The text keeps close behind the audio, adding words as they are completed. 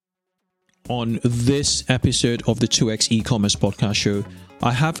On this episode of the 2X e-commerce podcast show,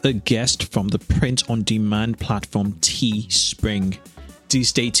 I have a guest from the print-on-demand platform Teespring. Do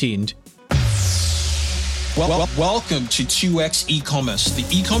stay tuned. Welcome to 2X e-commerce, the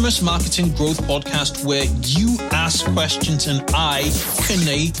e-commerce marketing growth podcast where you ask questions and I,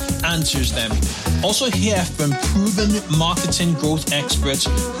 Kane, answers them. Also hear from proven marketing growth experts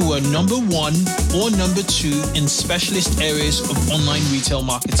who are number one or number two in specialist areas of online retail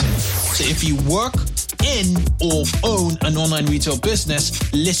marketing. So if you work in or own an online retail business,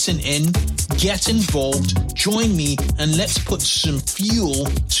 listen in, get involved, join me, and let's put some fuel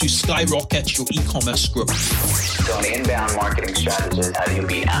to skyrocket your e-commerce growth. So an inbound marketing strategist, how do you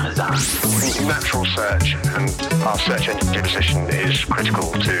beat Amazon? Natural search and our search engine position is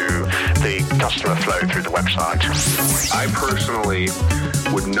critical to the customer flow through the website. I personally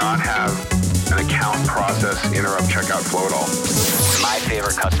would not have an account process interrupt checkout flow at all. My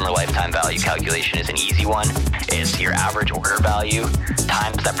favorite customer lifetime value calculation is an easy one. It's your average order value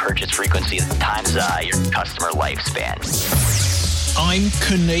times that purchase frequency times your customer lifespan. I'm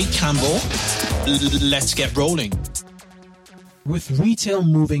Kane Campbell. Let's get rolling. With retail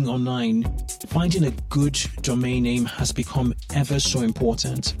moving online, finding a good domain name has become ever so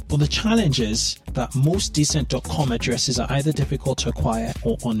important. But the challenge is that most decent .com addresses are either difficult to acquire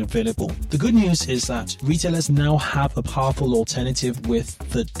or unavailable. The good news is that retailers now have a powerful alternative with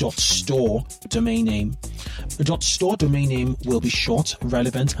the .store domain name. The .store domain name will be short,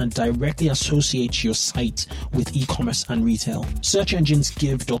 relevant, and directly associate your site with e-commerce and retail. Search engines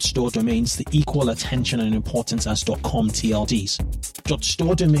give .store domains the equal attention and importance as .com TLDs.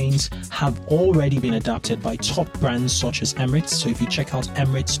 .store domains have already been adapted by top brands such as Emirates. So if you check out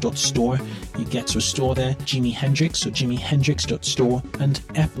Emirates.store, you get to a store there. Jimi Hendrix, so JimiHendrix.store, and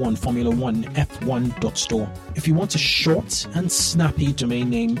F1 Formula One, F1.store. If you want a short and snappy domain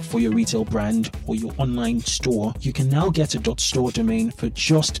name for your retail brand or your online store, you can now get a .store domain for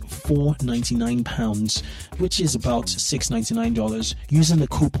just £4.99, which is about $6.99, using the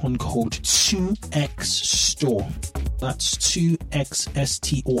coupon code 2XSTORE. That's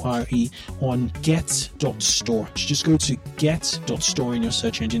 2XSTORE on get.store. Just go to get.store in your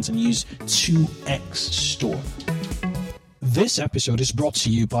search engines and use 2XStore. This episode is brought to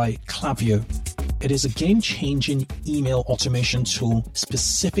you by Klaviyo. It is a game-changing email automation tool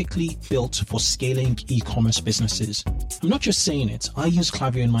specifically built for scaling e-commerce businesses. I'm not just saying it. I use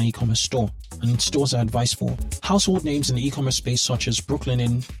Klaviyo in my e-commerce store, and stores I advise for. Household names in the e-commerce space such as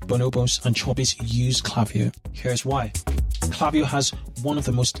Brooklinen, Bonobos, and Chubbies use Klaviyo. Here's why. Klaviyo has one of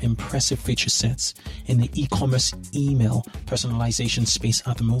the most impressive feature sets in the e-commerce email personalization space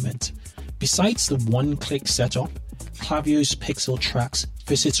at the moment. Besides the one-click setup, Klaviyo's Pixel tracks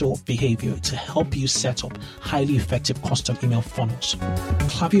visitor behavior to help you set up highly effective custom email funnels.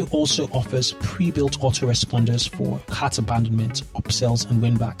 Klaviyo also offers pre-built autoresponders for cart abandonment, upsells, and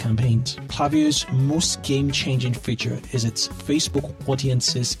win-back campaigns. Klaviyo's most game-changing feature is its Facebook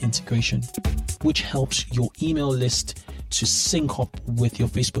Audiences integration, which helps your email list to sync up with your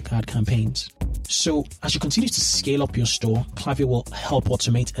Facebook ad campaigns. So as you continue to scale up your store, Klaviyo will help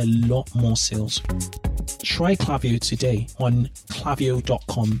automate a lot more sales. Try Klaviyo today on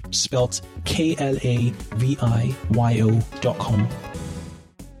klaviyo.com, spelt KLAVIYO.com.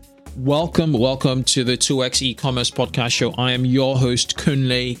 Welcome to the 2X e-commerce podcast show. I am your host,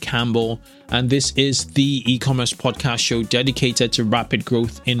 Kane Campbell, and this is the e-commerce podcast show dedicated to rapid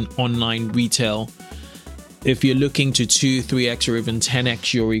growth in online retail. If you're looking to 2, 3x, or even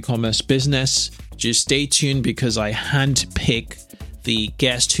 10x your e-commerce business, just stay tuned because I handpick the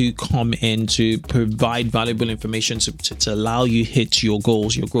guests who come in to provide valuable information to allow you hit your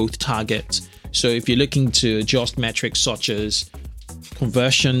goals, your growth targets. So if you're looking to adjust metrics such as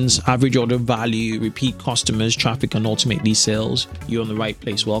conversions, average order value, repeat customers, traffic, and ultimately sales, you're in the right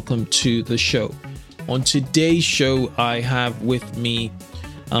place. Welcome to the show. On today's show, I have with me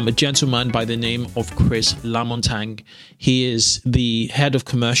a gentleman by the name of Chris Lamontagne. He is the head of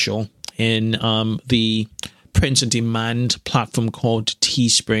commercial in the print-on-demand platform called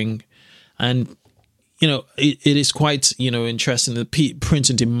Teespring. And, it is quite, interesting. The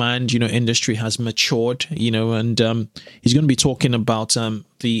print-on-demand, industry has matured, and he's going to be talking about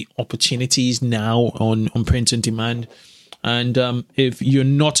the opportunities now on print-on-demand. And if you're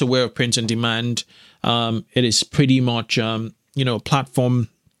not aware of print-on-demand, it is pretty much, a platform.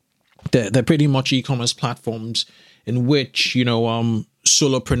 They're pretty much e-commerce platforms in which,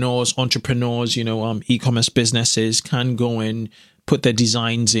 solopreneurs, entrepreneurs, e-commerce businesses can go in, put their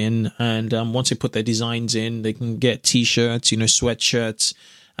designs in, and once they put their designs in, they can get t-shirts, sweatshirts,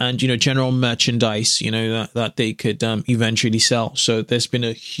 and general merchandise, that they could eventually sell. So there's been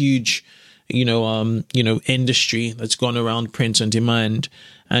a huge industry that's gone around print on demand,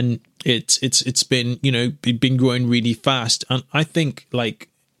 and it's been been growing really fast. And I think like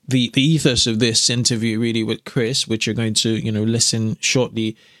the ethos of this interview really with Chris, which you're going to listen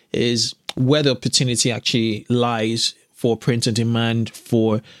shortly, is where the opportunity actually lies for print on demand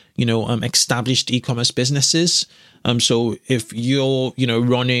for established e-commerce businesses. So if you're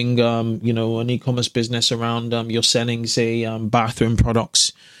running an e-commerce business around you're selling, say, bathroom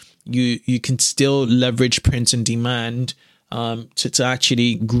products, you can still leverage print on demand to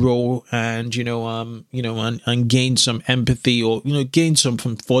actually grow and and gain some empathy, or gain some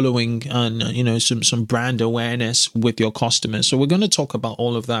from following and some brand awareness with your customers. So we're going to talk about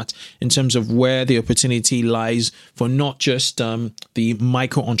all of that in terms of where the opportunity lies for not just the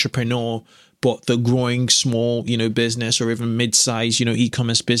micro entrepreneur, but the growing small, business or even mid-size,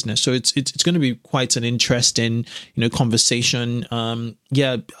 e-commerce business. So it's going to be quite an interesting, conversation. I'll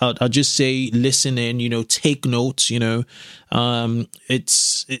just say, listen in, take notes. The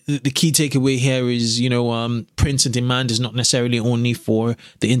key takeaway here is, print on demand is not necessarily only for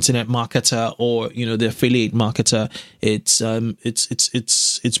the internet marketer or the affiliate marketer. It's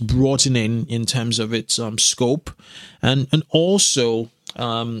broadening in terms of its scope, and also.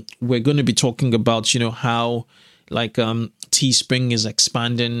 We're going to be talking about, how like Teespring is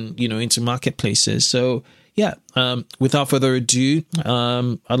expanding, into marketplaces. So without further ado,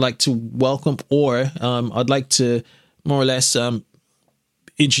 I'd like to welcome, or I'd like to more or less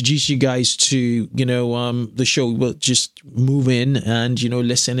introduce you guys to, the show. We'll just move in and,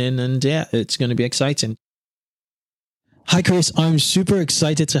 listen in, and it's going to be exciting. Hi, Chris. I'm super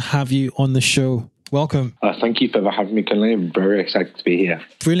excited to have you on the show. Welcome. Thank you for having me, Conley. I'm very excited to be here.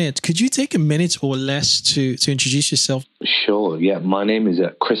 Brilliant. Could you take a minute or less to introduce yourself? Sure. Yeah, my name is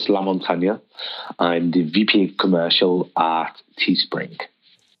Chris Lamontagne. I'm the VP of Commercial at Teespring.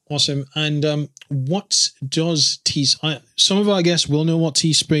 Awesome. And what does Teespring? Some of our guests will know what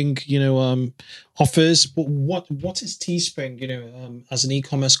Teespring, offers, but what is Teespring, as an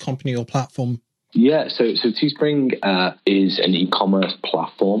e-commerce company or platform? Yeah, so Teespring is an e-commerce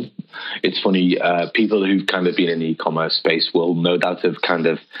platform. It's funny, people who've kind of been in the e-commerce space will no doubt have kind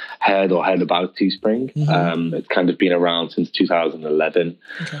of heard about Teespring. Mm-hmm. It's kind of been around since 2011.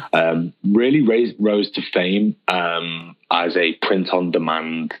 Okay. Really rose to fame as a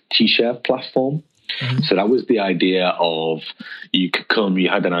print-on-demand t-shirt platform. Mm-hmm. So that was the idea of you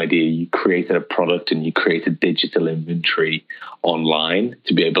had an idea, you created a product, and you created digital inventory online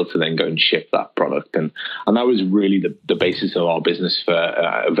to be able to then go and ship that product. And that was really the basis of our business for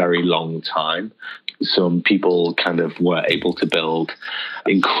a very long time. Some people kind of were able to build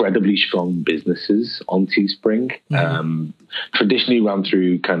incredibly strong businesses on Teespring. Mm-hmm. Traditionally run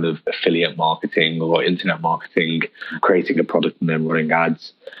through kind of affiliate marketing or internet marketing, creating a product and then running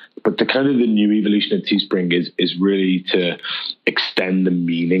ads. But the kind of the new evolution of Teespring is really to extend the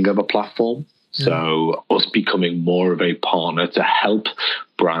meaning of a platform. So us becoming more of a partner to help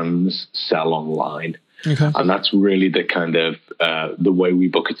brands sell online. Okay. And that's really the kind of the way we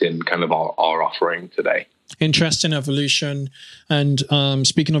book it in kind of our offering today. Interesting evolution. And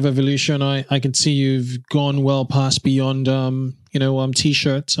speaking of evolution, I can see you've gone well past beyond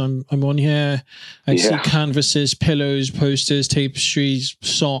t-shirts. I'm on here. I see canvases, pillows, posters, tapestries,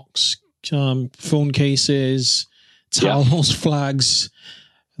 socks, phone cases, towels, flags,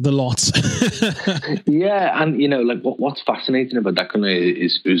 the lot. Yeah, and what's fascinating about that kind of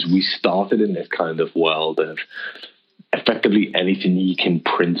is we started in this kind of world of effectively anything you can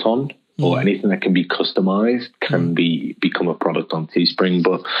print on. Or anything that can be customized can become a product on Teespring.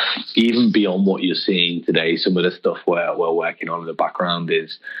 But even beyond what you're seeing today, some of the stuff we're working on in the background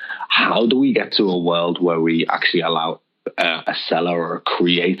is how do we get to a world where we actually allow a seller or a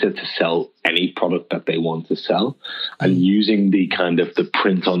creator to sell any product that they want to sell, and using the kind of the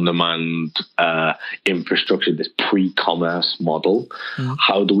print on demand infrastructure, this pre-commerce model,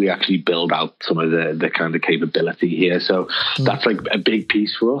 how do we actually build out some of the kind of capability here? So that's like a big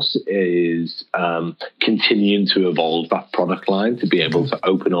piece for us is continuing to evolve that product line to be able to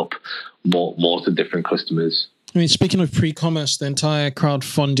open up more to different customers. I mean, speaking of pre-commerce, the entire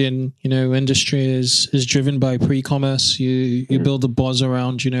crowdfunding, industry is driven by pre-commerce. You build the buzz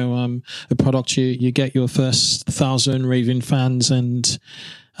around, a product. You get your first 1,000 raving fans, and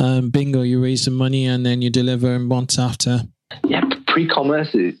bingo, you raise the money, and then you deliver months after. Yeah, pre-commerce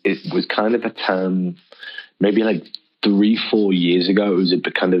it was kind of a term, maybe like 3-4 years ago. It was a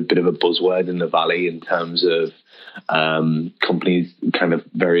kind of bit of a buzzword in the Valley in terms of companies, kind of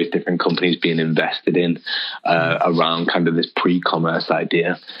various different companies being invested in around kind of this pre-commerce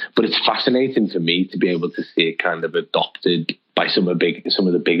idea. But it's fascinating for me to be able to see it kind of adopted by some of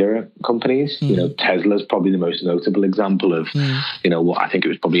the bigger companies. You know, Tesla's probably the most notable example of, you know, what I think it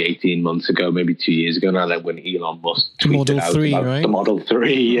was probably 18 months ago, maybe 2 years ago now, that when Elon Musk tweeted out about the Model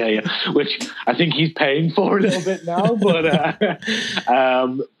 3, which I think he's paying for a little bit now,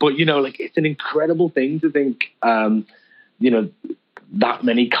 but you know, like, it's an incredible thing to think, you know, that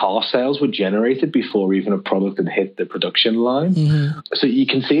many car sales were generated before even a product had hit the production line. So you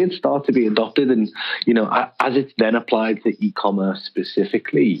can see it start to be adopted, and, you know, as it's then applied to e-commerce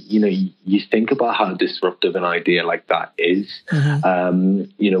specifically, you know, you think about how disruptive an idea like that is.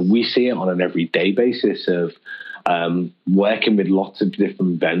 You know, we see it on an everyday basis of working with lots of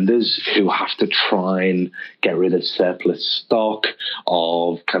different vendors who have to try and get rid of surplus stock,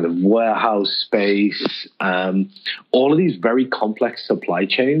 of kind of warehouse space, all of these very complex supply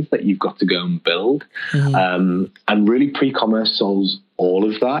chains that you've got to go and build. And really, pre-commerce solves all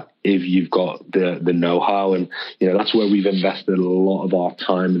of that if you've got the know-how. And, you know, that's where we've invested a lot of our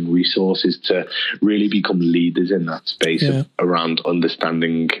time and resources to really become leaders in that space around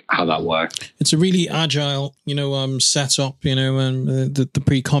understanding how that works. It's a really agile, you know, setup, you know, the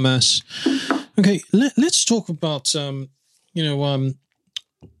pre-commerce. Okay, let's talk about, you know,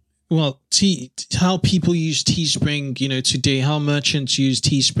 well, how people use Teespring, you know, today, how merchants use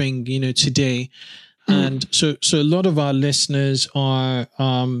Teespring, you know, today. And so a lot of our listeners are,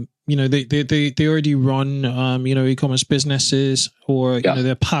 you know, they already run, you know, e-commerce businesses, or, you know,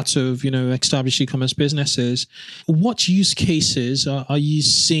 they're part of, you know, established e-commerce businesses. What use cases are you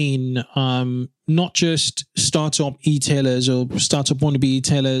seeing, not just startup e-tailers or startup wannabe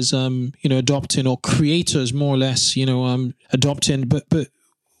e-tailers, you know, adopting, or creators more or less, you know, adopting, but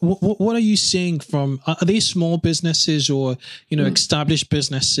what are you seeing from, are they small businesses or, you know, established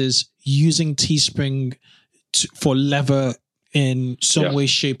businesses using Teespring for lever in some way,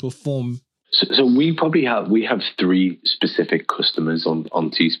 shape, or form? So we have three specific customers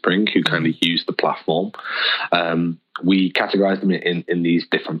on Teespring who kind of use the platform. We categorize them in these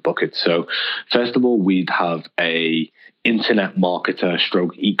different buckets. So first of all, we'd have a internet marketer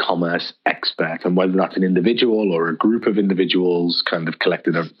stroke e-commerce expert, and whether that's an individual or a group of individuals kind of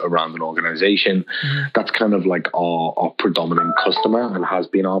collected around an organization, that's kind of like our predominant customer, and has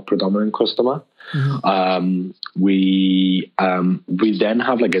been our predominant customer. We then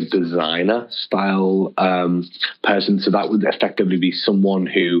have like a designer style person, so that would effectively be someone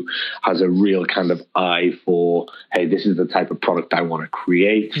who has a real kind of eye for, hey, this is the type of product I want to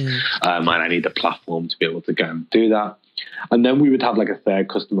create, and I need a platform to be able to go and do that. And then we would have like a third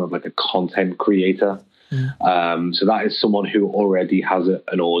customer of like a content creator. So that is someone who already has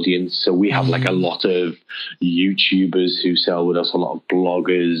an audience. So we have like a lot of YouTubers who sell with us, a lot of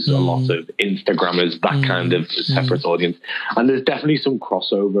bloggers, a lot of Instagrammers, that kind of separate audience. And there's definitely some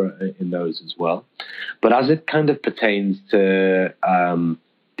crossover in those as well. But as it kind of pertains to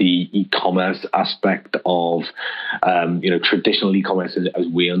the e-commerce aspect of, you know, traditional e-commerce as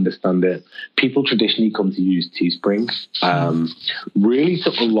we understand it, people traditionally come to use Teespring really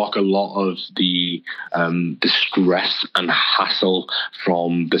to unlock a lot of the stress and hassle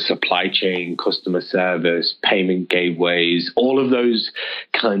from the supply chain, customer service, payment gateways, all of those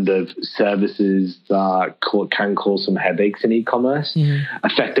kind of services that can cause some headaches in e-commerce.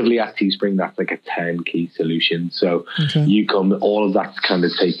 Effectively at Teespring, that's like a turnkey solution. So you come, all of that's kind of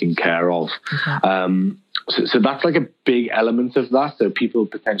taken care of. So that's like a big element of that. So people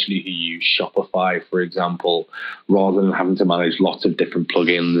potentially who use Shopify, for example, rather than having to manage lots of different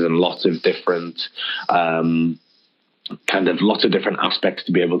plugins and lots of different aspects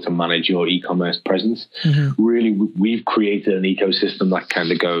to be able to manage your e-commerce presence. Really, we've created an ecosystem that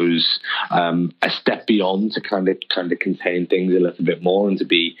kind of goes a step beyond to kind of contain things a little bit more and to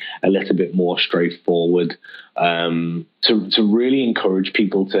be a little bit more straightforward. To really encourage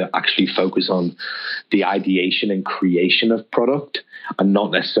people to actually focus on the ideation and creation of product and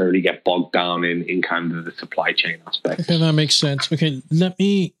not necessarily get bogged down in kind of the supply chain aspect. Okay, that makes sense. Okay, let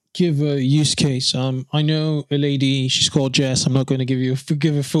me give a use case. I know a lady, she's called Jess. I'm not going to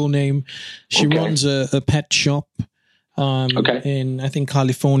give her full name. She runs a pet shop in, I think,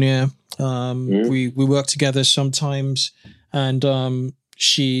 California. We work together sometimes, and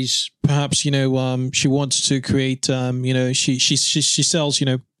she's perhaps, you know, she wants to create, you know, she sells, you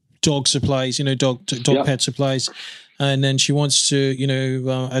know, dog supplies, you know, dog pet supplies. And then she wants to, you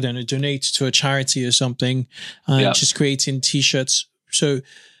know, I don't know, donate to a charity or something. And she's creating T-shirts. So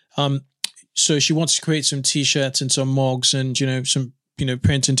she wants to create some T-shirts and some mugs and, you know, some, you know,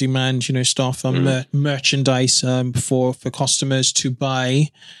 print and demand, you know, stuff, merchandise for customers to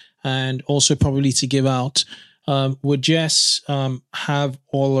buy and also probably to give out. would Jess have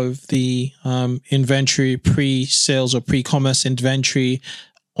all of the inventory, pre-sales or pre-commerce inventory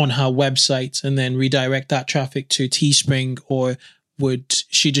on her website and then redirect that traffic to Teespring, or would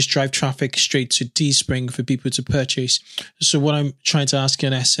she just drive traffic straight to Teespring for people to purchase? So what I'm trying to ask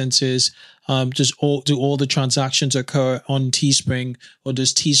in essence is, do all the transactions occur on Teespring, or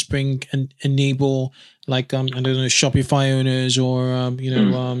does Teespring enable, like, I don't know, Shopify owners or,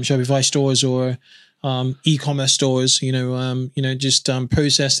 Shopify stores or e-commerce stores, just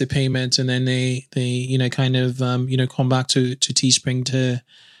process the payment and then they kind of, come back to Teespring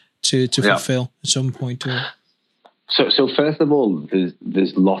to fulfill at some point? So first of all,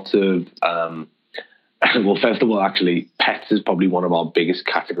 there's lots of first of all, actually, pets is probably one of our biggest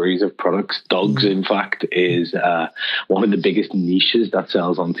categories of products. Dogs, in fact, is one of the biggest niches that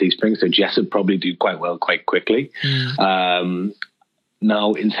sells on Teespring. So Jess would probably do quite well quite quickly.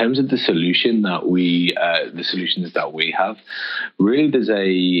 Now, in terms of the solutions that we have, really, there's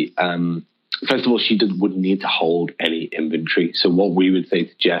first of all, she wouldn't need to hold any inventory. So what we would say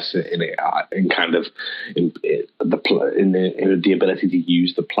to Jess in the ability to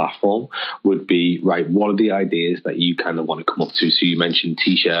use the platform would be, right, what are the ideas that you kind of want to come up to? So you mentioned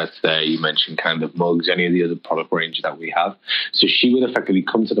T-shirts there, you mentioned kind of mugs, any of the other product range that we have. So she would effectively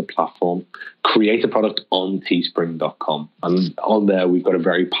come to the platform, create a product on teespring.com. And on there, we've got a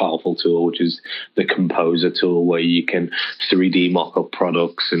very powerful tool, which is the Composer tool, where you can 3D mock up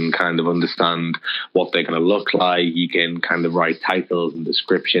products and kind of understand what they're going to look like. You can kind of write titles and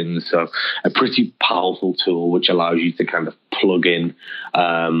descriptions. So a pretty powerful tool, which allows you to kind of plug in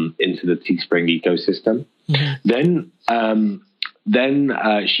into the Teespring ecosystem. Then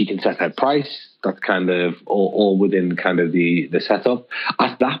she can set her price. That's kind of all within kind of the setup.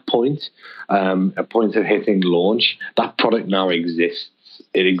 At that point, a point of hitting launch, that product now exists.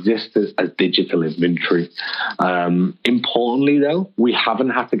 It exists as digital inventory. Importantly, though, we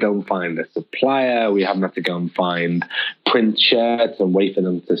haven't had to go and find a supplier. We haven't had to go and find print shirts and wait for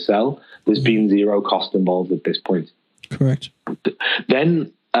them to sell. There's been zero cost involved at this point. Correct.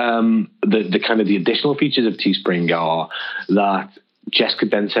 Then the kind of the additional features of Teespring are that Jess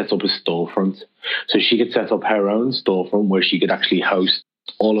could then set up a storefront. So she could set up her own storefront where she could actually host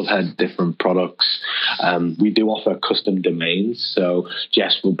all of her different products. We do offer custom domains, so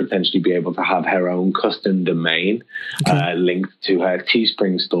Jess will potentially be able to have her own custom domain linked to her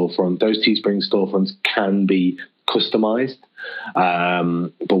Teespring storefront. Those Teespring storefronts can be customized,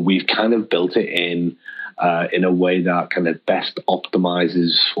 but we've kind of built it in a way that kind of best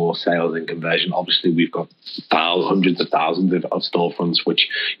optimizes for sales and conversion. Obviously, we've got hundreds of thousands of storefronts, which,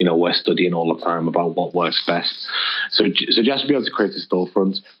 we're studying all the time about what works best. So Jess will be able to create a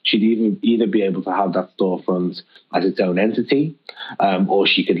storefront. She'd either be able to have that storefront as its own entity, or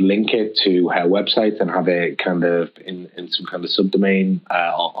she could link it to her website and have it kind of in some kind of subdomain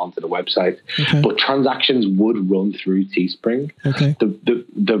onto the website. Okay. But transactions would run through Teespring. Okay.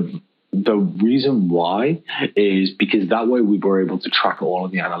 The reason why is because that way we were able to track all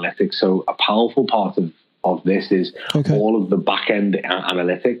of the analytics. So a powerful part of this is all of the back-end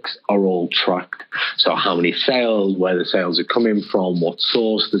analytics are all tracked. So how many sales, where the sales are coming from, what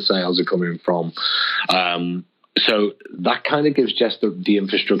source the sales are coming from. So that kind of gives Jess the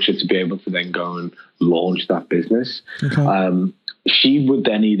infrastructure to be able to then go and launch that business. Okay. She would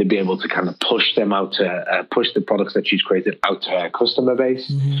then either be able to kind of push them out to push the products that she's created out to her customer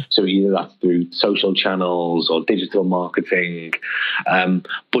base. Mm-hmm. So either that's through social channels or digital marketing.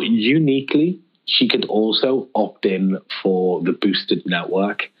 But uniquely, she could also opt in for the boosted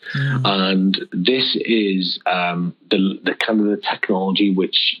network. Mm-hmm. And this is the kind of the technology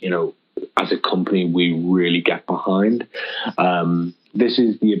which, as a company, we really get behind. This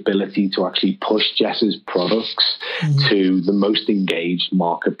is the ability to actually push Jess's products to the most engaged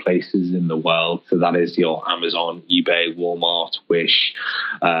marketplaces in the world. So that is your Amazon, eBay, Walmart, Wish,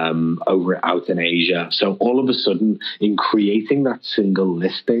 out in Asia. So all of a sudden, in creating that single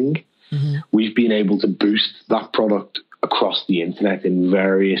listing, we've been able to boost that product across the internet in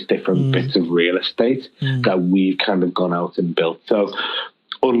various different bits of real estate that we've kind of gone out and built. So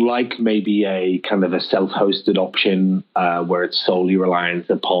unlike maybe a kind of a self-hosted option where it's solely reliant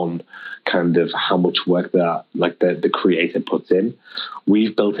upon kind of how much work that the creator puts in,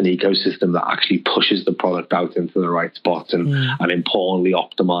 we've built an ecosystem that actually pushes the product out into the right spots and importantly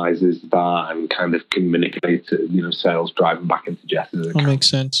optimizes that and kind of can manipulate sales driving back into Jess's account. That makes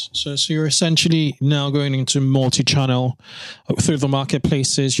sense. So you're essentially now going into multi-channel through the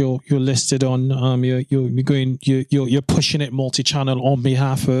marketplaces. You're listed on you're pushing it multi-channel on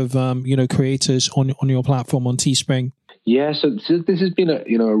behalf of creators on your platform on Teespring. Yeah, so this has been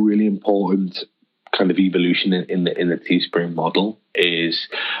a really important kind of evolution in the Teespring model is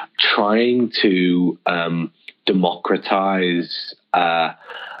trying to democratize our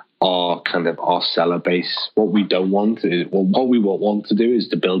seller base. What we don't want is, what we want to do is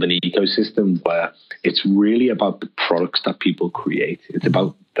to build an ecosystem where it's really about the products that people create. It's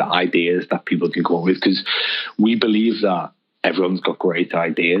about the ideas that people can come up with, because we believe that everyone's got great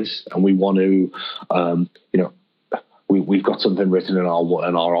ideas, and we want to, we've got something written in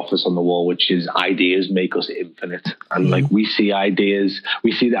our office on the wall, which is ideas make us infinite. And like, we see the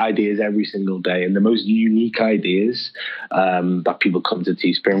ideas every single day, and the most unique ideas that people come to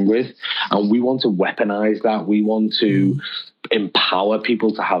Teespring with. And we want to weaponize that. We want to empower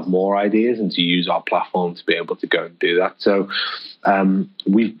people to have more ideas and to use our platform to be able to go and do that. So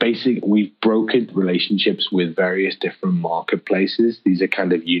we've brokered relationships with various different marketplaces. These are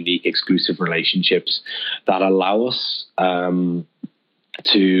kind of unique, exclusive relationships that allow us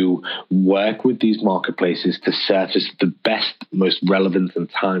to work with these marketplaces to surface the best, most relevant and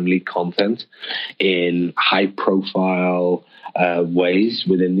timely content in high-profile ways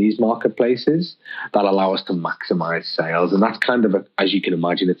within these marketplaces that allow us to maximize sales. And that's kind of, as you can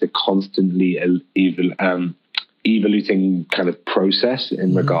imagine, it's a constantly evoluting kind of process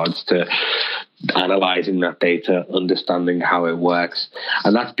in regards to analyzing that data, understanding how it works.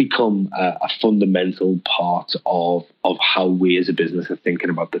 And that's become a fundamental part of how we as a business are thinking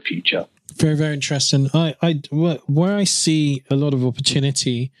about the future. Very, very interesting. Where I see a lot of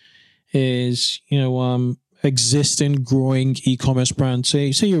opportunity is, existing, growing e-commerce brands.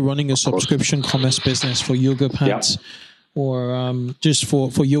 Say you're running a subscription commerce business for yoga pants, or just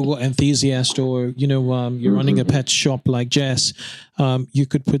for yoga enthusiasts, or you're running a pet shop like Jess. You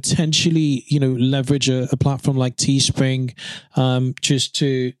could potentially leverage a platform like Teespring, just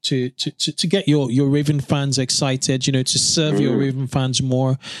to get your Raven fans excited, to serve your Raven fans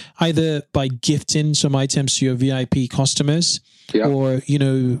more, either by gifting some items to your VIP customers. Yeah. Or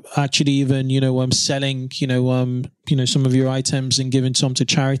actually even selling some of your items and giving some to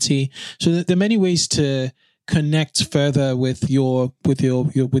charity. So there are many ways to connect further with your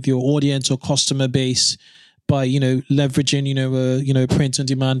audience or customer base by leveraging a print on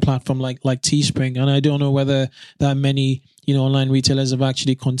demand platform like Teespring. And I don't know whether that many online retailers have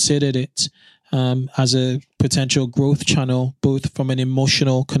actually considered it as a potential growth channel, both from an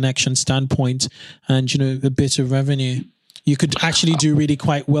emotional connection standpoint and a bit of revenue. You could actually do really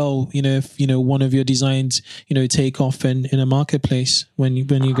quite well, if one of your designs, take off in a marketplace when you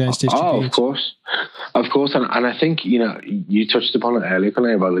guys distribute. Oh, of course, and I think you touched upon it earlier,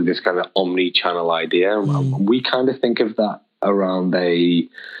 about like this kind of omni-channel idea. We kind of think of that around a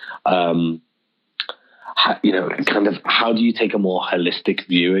kind of how do you take a more holistic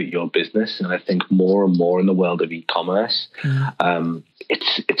view at your business? And I think more and more in the world of e-commerce,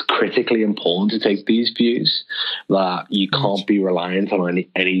 it's critically important to take these views that you can't be reliant on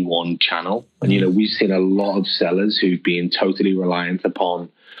any one channel. And we've seen a lot of sellers who've been totally reliant upon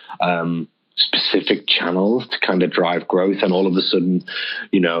specific channels to kind of drive growth, and all of a sudden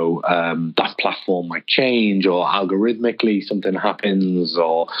that platform might change, or algorithmically something happens,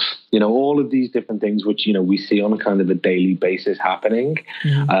 or all of these different things which we see on a kind of a daily basis happening.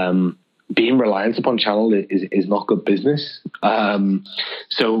 Being reliant upon channel is not good business.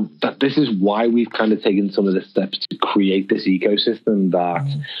 So that this is why we've kind of taken some of the steps to create this ecosystem that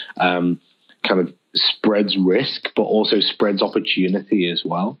kind of spreads risk, but also spreads opportunity as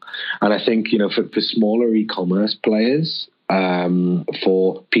well. And I think, for smaller e-commerce players,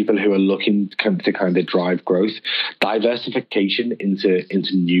 for people who are looking to kind of drive growth, diversification into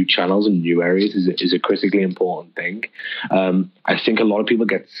new channels and new areas is a critically important thing. I think a lot of people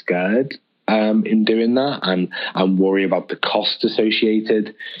get scared in doing that and worry about the cost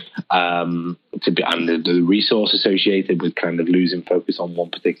associated and the resource associated with kind of losing focus on one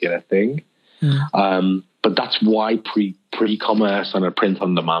particular thing. But that's why pre-commerce and a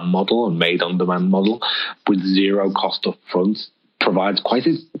print-on-demand model and made-on-demand model with zero cost up front provides quite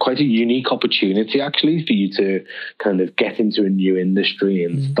a unique opportunity, actually, for you to kind of get into a new industry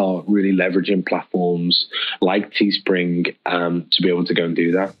and start really leveraging platforms like Teespring to be able to go and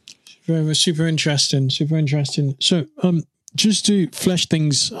do that. Super interesting. So just to flesh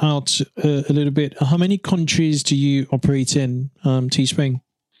things out a little bit, how many countries do you operate in, Teespring?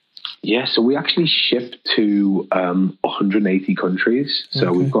 Yeah, so we actually ship to 180 countries.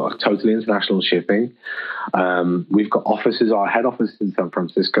 So we've got totally international shipping. We've got offices, our head office in San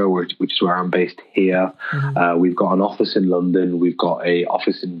Francisco, which is where I'm based here. We've got an office in London. We've got an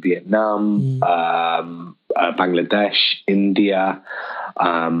office in Vietnam. Bangladesh, India,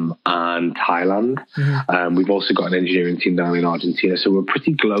 and Thailand. We've also got an engineering team down in Argentina, so we're a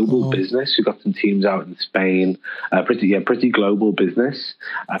pretty global business. We've got some teams out in Spain. Pretty global business.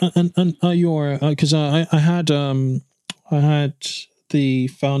 And your because I had the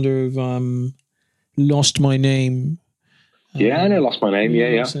founder of Lost My Name. I know Lost My Name.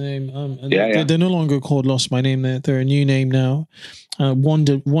 Lost My Name. They're no longer called Lost My Name. They're a new name now.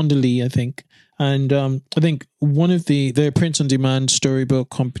 Wonderly, I think. And I think one of they're print on demand storybook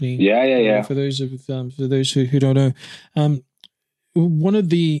company. For those who don't know, one of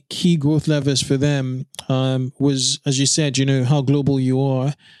the key growth levers for them was, as you said, how global you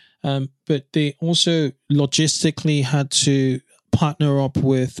are, but they also logistically had to partner up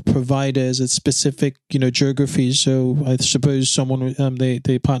with providers at specific geographies. So I suppose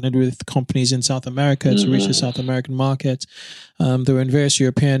they partnered with companies in South America to reach the South American market. They were in various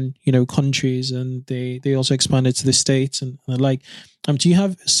European countries, and they also expanded to the States and like. Do you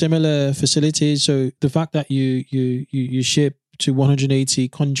have similar facilities? So the fact that you ship to 180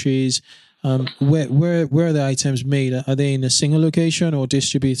 countries, where are the items made? Are they in a single location or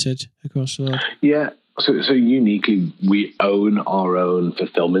distributed across the world? So uniquely, we own our own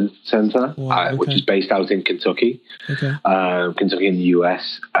fulfillment center, which is based out in Kentucky, Kentucky in the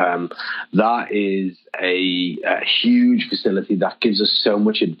US. That is a huge facility that gives us so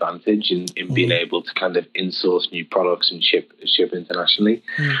much advantage in being able to kind of in-source new products and ship internationally.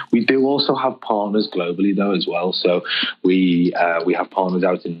 We do also have partners globally though as well. So we have partners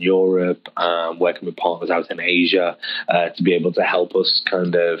out in Europe, working with partners out in Asia to be able to help us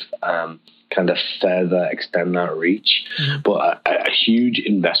kind of further extend that reach. But a huge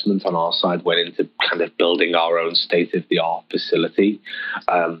investment on our side went into kind of building our own state-of-the-art facility.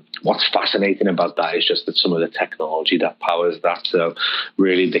 What's fascinating about that is just that some of the technology that powers that. So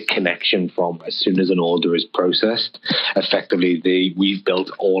really the connection from as soon as an order is processed, effectively we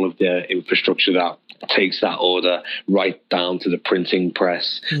built all of the infrastructure that takes that order right down to the printing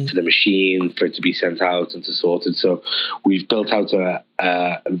press, to the machine for it to be sent out and to sorted. So we've built out a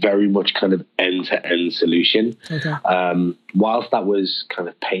very much kind of end-to-end solution. Whilst that was kind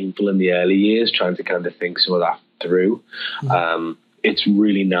of painful in the early years, trying to kind of think some of that through, it's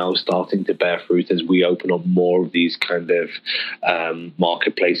really now starting to bear fruit as we open up more of these kind of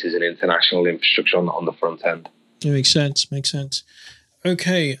marketplaces and international infrastructure on the front end. It makes sense.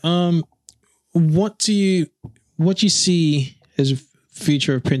 Okay. What do you see as a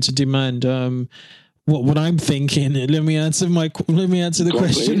future of print on demand? What I'm thinking. Let me answer the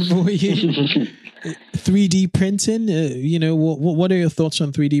question for you. 3D printing. What are your thoughts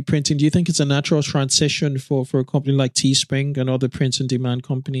on 3D printing? Do you think it's a natural transition for a company like Teespring and other print on demand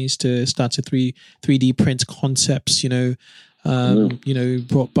companies to start to 3D print concepts?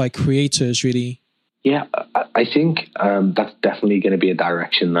 Brought by creators, really. Yeah, I think that's definitely going to be a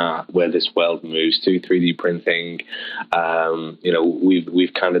direction where this world moves to, 3D printing.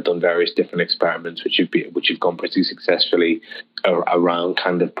 We've kind of done various different experiments which have gone pretty successfully around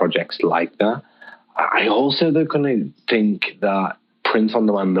kind of projects like that. I also though kind of think that print on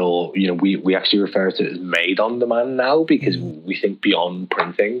demand, or we actually refer to it as made on demand now, because we think beyond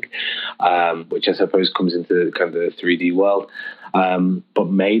printing, which I suppose comes into kind of the 3D world. But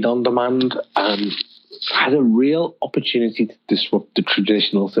made on demand has a real opportunity to disrupt the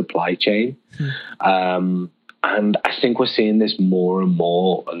traditional supply chain. And I think we're seeing this more and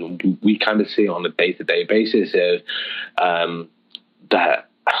more, and we kind of see it on a day-to-day basis that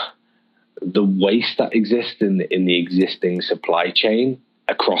the waste that exists in the existing supply chain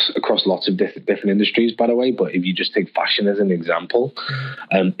across lots of different industries, by the way. But if you just take fashion as an example,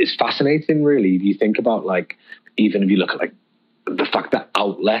 it's fascinating, really. If you think about, like, even if you look at like the fact that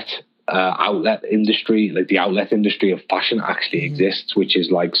outlet industry, like the outlet industry of fashion actually exists, which is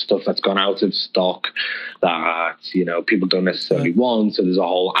like stuff that's gone out of stock that people don't necessarily want. So there's a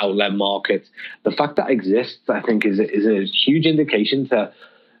whole outlet market. The fact that exists, I think, is a huge indication to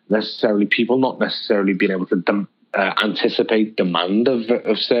necessarily people not necessarily being able to anticipate demand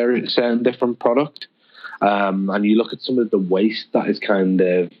of certain different product. And you look at some of the waste that is kind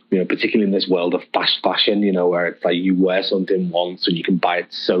of, particularly in this world of fast fashion, where it's like you wear something once and you can buy it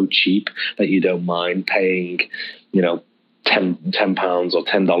so cheap that you don't mind paying, £10 or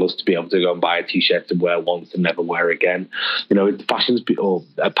 $10 to be able to go and buy a t-shirt to wear once and never wear again. Fashion's or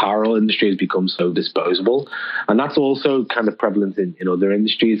apparel industry has become so disposable, and that's also kind of prevalent in other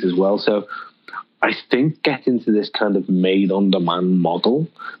industries as well. So I think getting to this kind of made-on-demand model,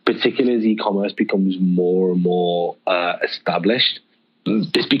 particularly as e-commerce becomes more and more established,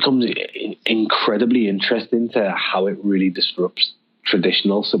 this becomes incredibly interesting to how it really disrupts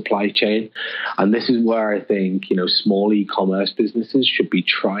traditional supply chain. And this is where I think, small e-commerce businesses should be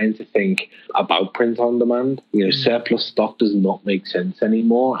trying to think about print on demand. Surplus stock does not make sense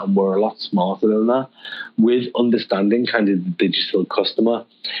anymore, and we're a lot smarter than that. With understanding kind of the digital customer,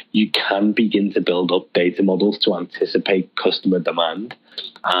 you can begin to build up data models to anticipate customer demand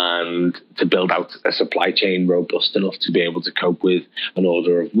and to build out a supply chain robust enough to be able to cope with an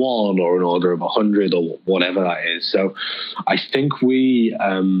order of 1 or an order of 100 or whatever that is. So I think we're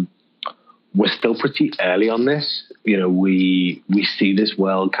still pretty early on this. We see this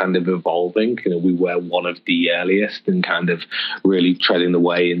world kind of evolving. We were one of the earliest and kind of really treading the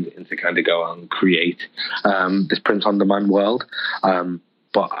way into kind of go out and create this print on demand world.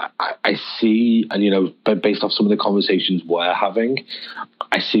 But I see, and based off some of the conversations we're having,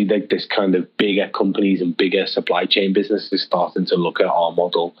 I see that this kind of bigger companies and bigger supply chain businesses starting to look at our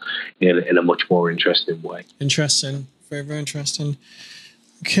model in a much more interesting way. Interesting, very, very interesting.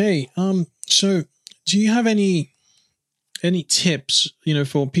 Okay, so do you have any tips,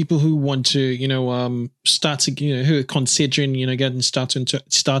 for people who want to, start to, who are considering, getting started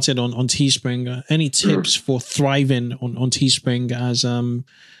on Teespring? Any tips for thriving on Teespring as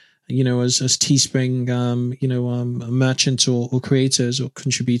as Teespring, merchants or creators or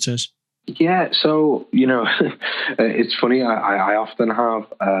contributors? Yeah, so it's funny. I often have.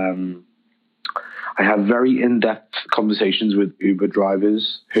 I have very in-depth conversations with Uber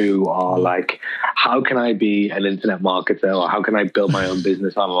drivers who are like, how can I be an internet marketer, or how can I build my own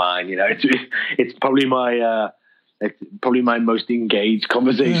business online? It's probably my most engaged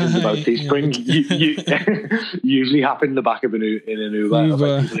conversations about Teespring. Usually happen in the back of an Uber.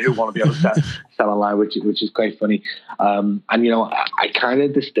 Like people who want to be able to sell online, which is quite funny. And I kind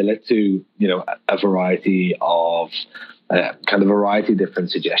of distill it to a variety of different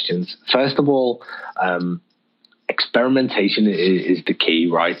suggestions. First of all, experimentation is the key,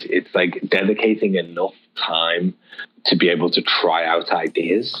 right? It's like dedicating enough time to be able to try out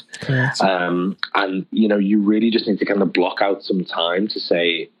ideas. And you really just need to kind of block out some time to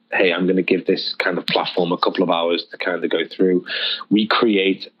say, hey, I'm going to give this kind of platform a couple of hours to kind of go through. We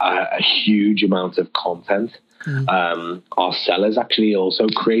create a huge amount of content. Our sellers actually also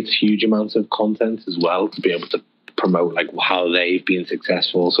create huge amounts of content as well to be able to promote like how they've been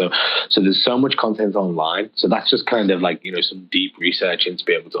successful. So there's so much content online. So that's just kind of like, some deep research and to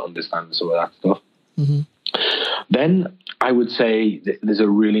be able to understand some of that stuff. Then I would say there's a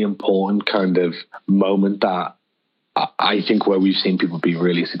really important kind of moment that I think where we've seen people be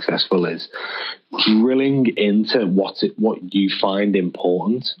really successful is drilling into what you find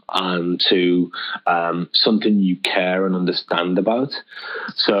important and to something you care and understand about.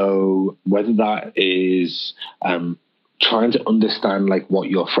 So whether that is trying to understand like what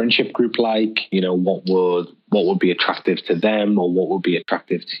your friendship group like, what would be attractive to them or what would be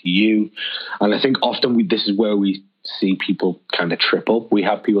attractive to you. And I think often this is where we see people kind of trip up. We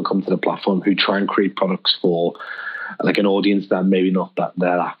have people come to the platform who try and create products for like an audience that maybe not that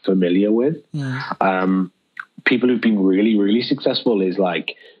they're that familiar with. People who've been really, really successful is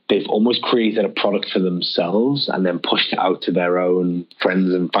like they've almost created a product for themselves and then pushed it out to their own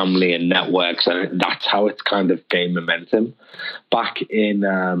friends and family and networks, and that's how it's kind of gained momentum. Back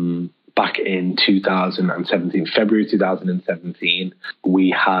in 2017, February 2017, we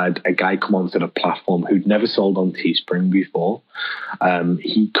had a guy come onto the platform who'd never sold on Teespring before.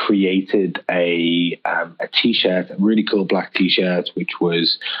 He created a t-shirt, a really cool black t-shirt, which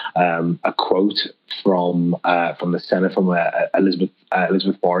was a quote from the Senate, from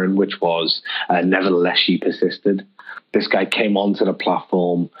Elizabeth Warren, which was, "Nevertheless, she persisted." This guy came onto the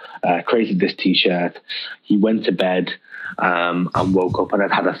platform, created this t-shirt. He went to bed and woke up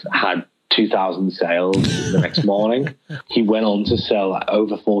and had 2,000 sales the next morning. He went on to sell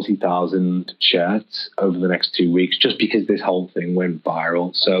over 40,000 shirts over the next 2 weeks just because this whole thing went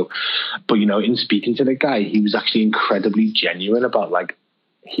viral. So, but in speaking to the guy, he was actually incredibly genuine about like,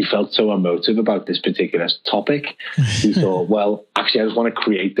 he felt so emotive about this particular topic. He thought, well, actually, I just want to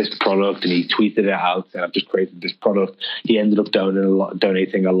create this product, and he tweeted it out, and I've just created this product. He ended up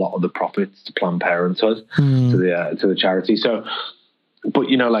donating a lot of the profits to Planned Parenthood, to the charity. So, but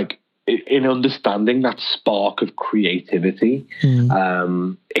in understanding that spark of creativity,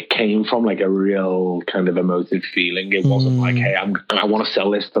 it came from like a real kind of emotive feeling. It wasn't like, hey, I want to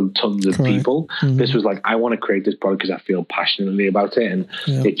sell this to tons of people. This was like, I want to create this product because I feel passionately about it. And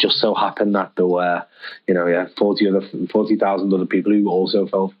it just so happened that there were, 40,000 other people who also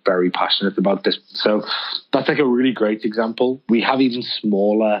felt very passionate about this. So that's like a really great example. We have even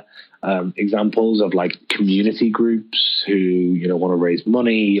smaller examples of like community groups who want to raise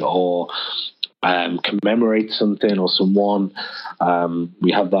money, or commemorate something or someone.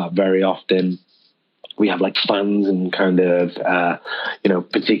 We have that very often. We have like fans and kind of,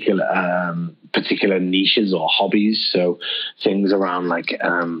 particular niches or hobbies. So things around like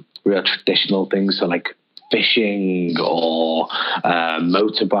real traditional things. So like fishing or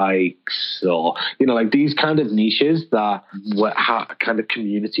motorbikes or, like these kind of niches that were kind of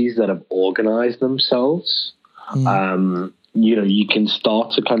communities that have organized themselves. You can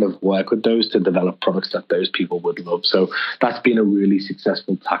start to kind of work with those to develop products that those people would love. So that's been a really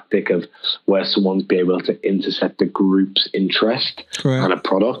successful tactic of where someone's been able to intersect the group's interest and a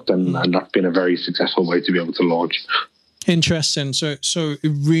product. And that's been a very successful way to be able to launch. Interesting. So it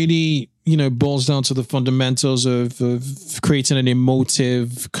really, boils down to the fundamentals of creating an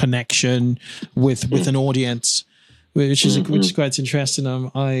emotive connection with an audience. Which is quite interesting.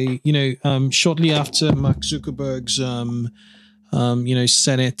 Shortly after Mark Zuckerberg's,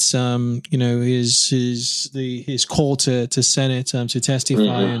 Senate, his call to Senate to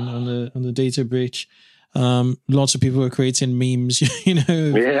testify on the data breach. Lots of people were creating memes,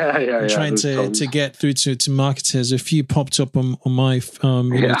 trying to get through to marketers. A few popped up on my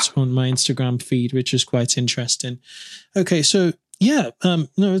on my Instagram feed, which is quite interesting. Okay, so. Yeah,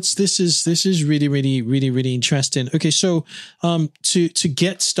 this is really, really, really, really interesting. Okay, so to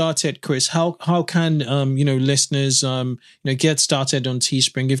get started, Chris, how can listeners get started on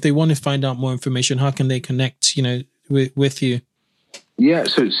Teespring if they want to find out more information? How can they connect with you? Yeah,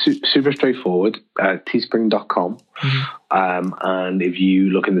 so it's super straightforward. Teespring.com, and if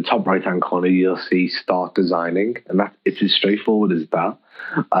you look in the top right hand corner, you'll see Start Designing, and it's as straightforward as that.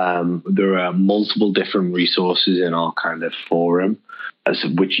 There are multiple different resources in our kind of forum,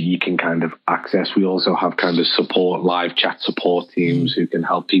 which you can kind of access. We also have kind of live chat support teams who can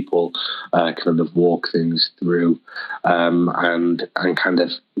help people kind of walk things through. And kind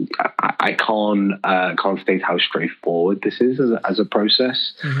of, I can't state how straightforward this is as a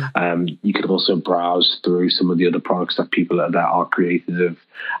process. You can also browse through some of the other products that people that are creative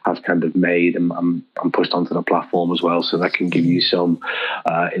have kind of made and pushed onto the platform as well. So that can give you some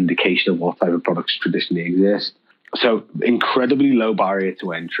indication of what type of products traditionally exist. So incredibly low barrier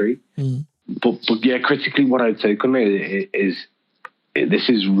to entry. But yeah, critically what I'd say is this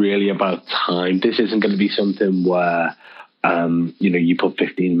is really about time. This isn't going to be something where, you put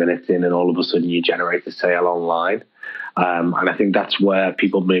 15 minutes in and all of a sudden you generate a sale online. And I think that's where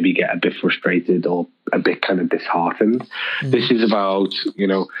people maybe get a bit frustrated or a bit kind of disheartened. This is about,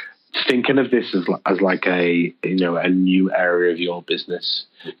 thinking of this as like a new area of your business.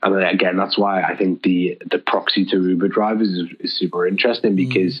 And then again, that's why I think the proxy to Uber drivers is super interesting,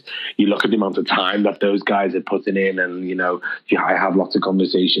 because you look at the amount of time that those guys are putting in, and I have lots of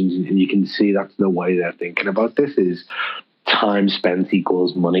conversations, and you can see that's the way they're thinking about this is time spent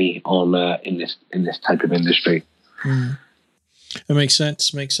equals money on in this type of industry. It makes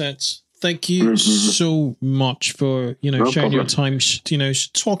sense. Thank you so much for sharing your time.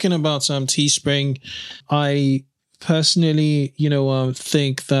 Talking about Teespring, I personally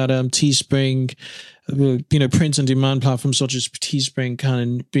think that Teespring, print and demand platforms such as Teespring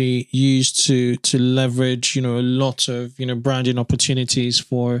can be used to leverage a lot of branding opportunities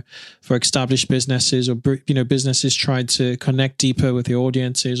for established businesses, or businesses trying to connect deeper with their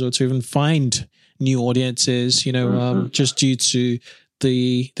audiences, or to even find new audiences. Just due to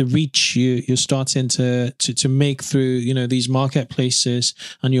the reach you're starting to make through these marketplaces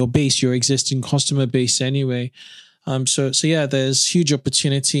and your existing customer base anyway. So yeah, there's huge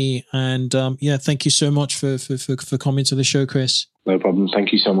opportunity, and thank you so much for coming to the show, Chris. No problem.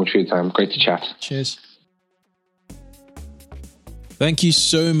 Thank you so much for your time. Great to chat. Cheers. Thank you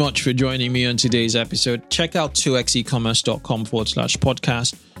so much for joining me on today's episode. Check out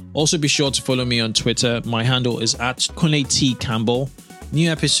 2xecommerce.com/podcast. Also be sure to follow me on Twitter. My handle is @KunleTCampbell. New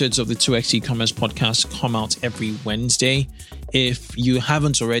episodes of the 2x e-commerce podcast come out every Wednesday. If you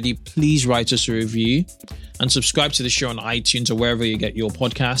haven't already, please write us a review and subscribe to the show on iTunes or wherever you get your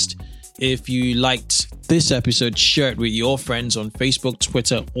podcast. If you liked this episode, share it with your friends on Facebook,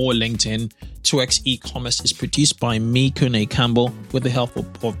 Twitter, or LinkedIn. 2x e-commerce is produced by me, Kunle Campbell, with the help of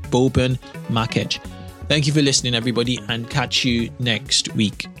Boban Makej. Thank you for listening, everybody, and catch you next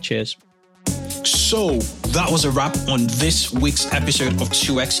week. Cheers. So that was a wrap on this week's episode of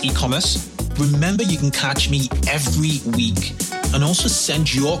 2x e-commerce. Remember, you can catch me every week, and also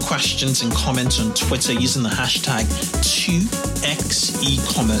send your questions and comments on Twitter using the hashtag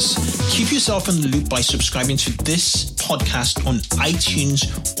 2xecommerce. Keep yourself in the loop by subscribing to this podcast on iTunes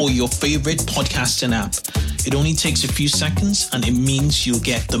or your favorite podcasting app. It only takes a few seconds, and it means you'll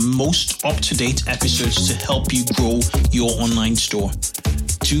get the most up-to-date episodes to help you grow your online store.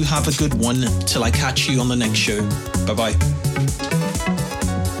 do have a good one till I catch you on the next show. Bye-bye.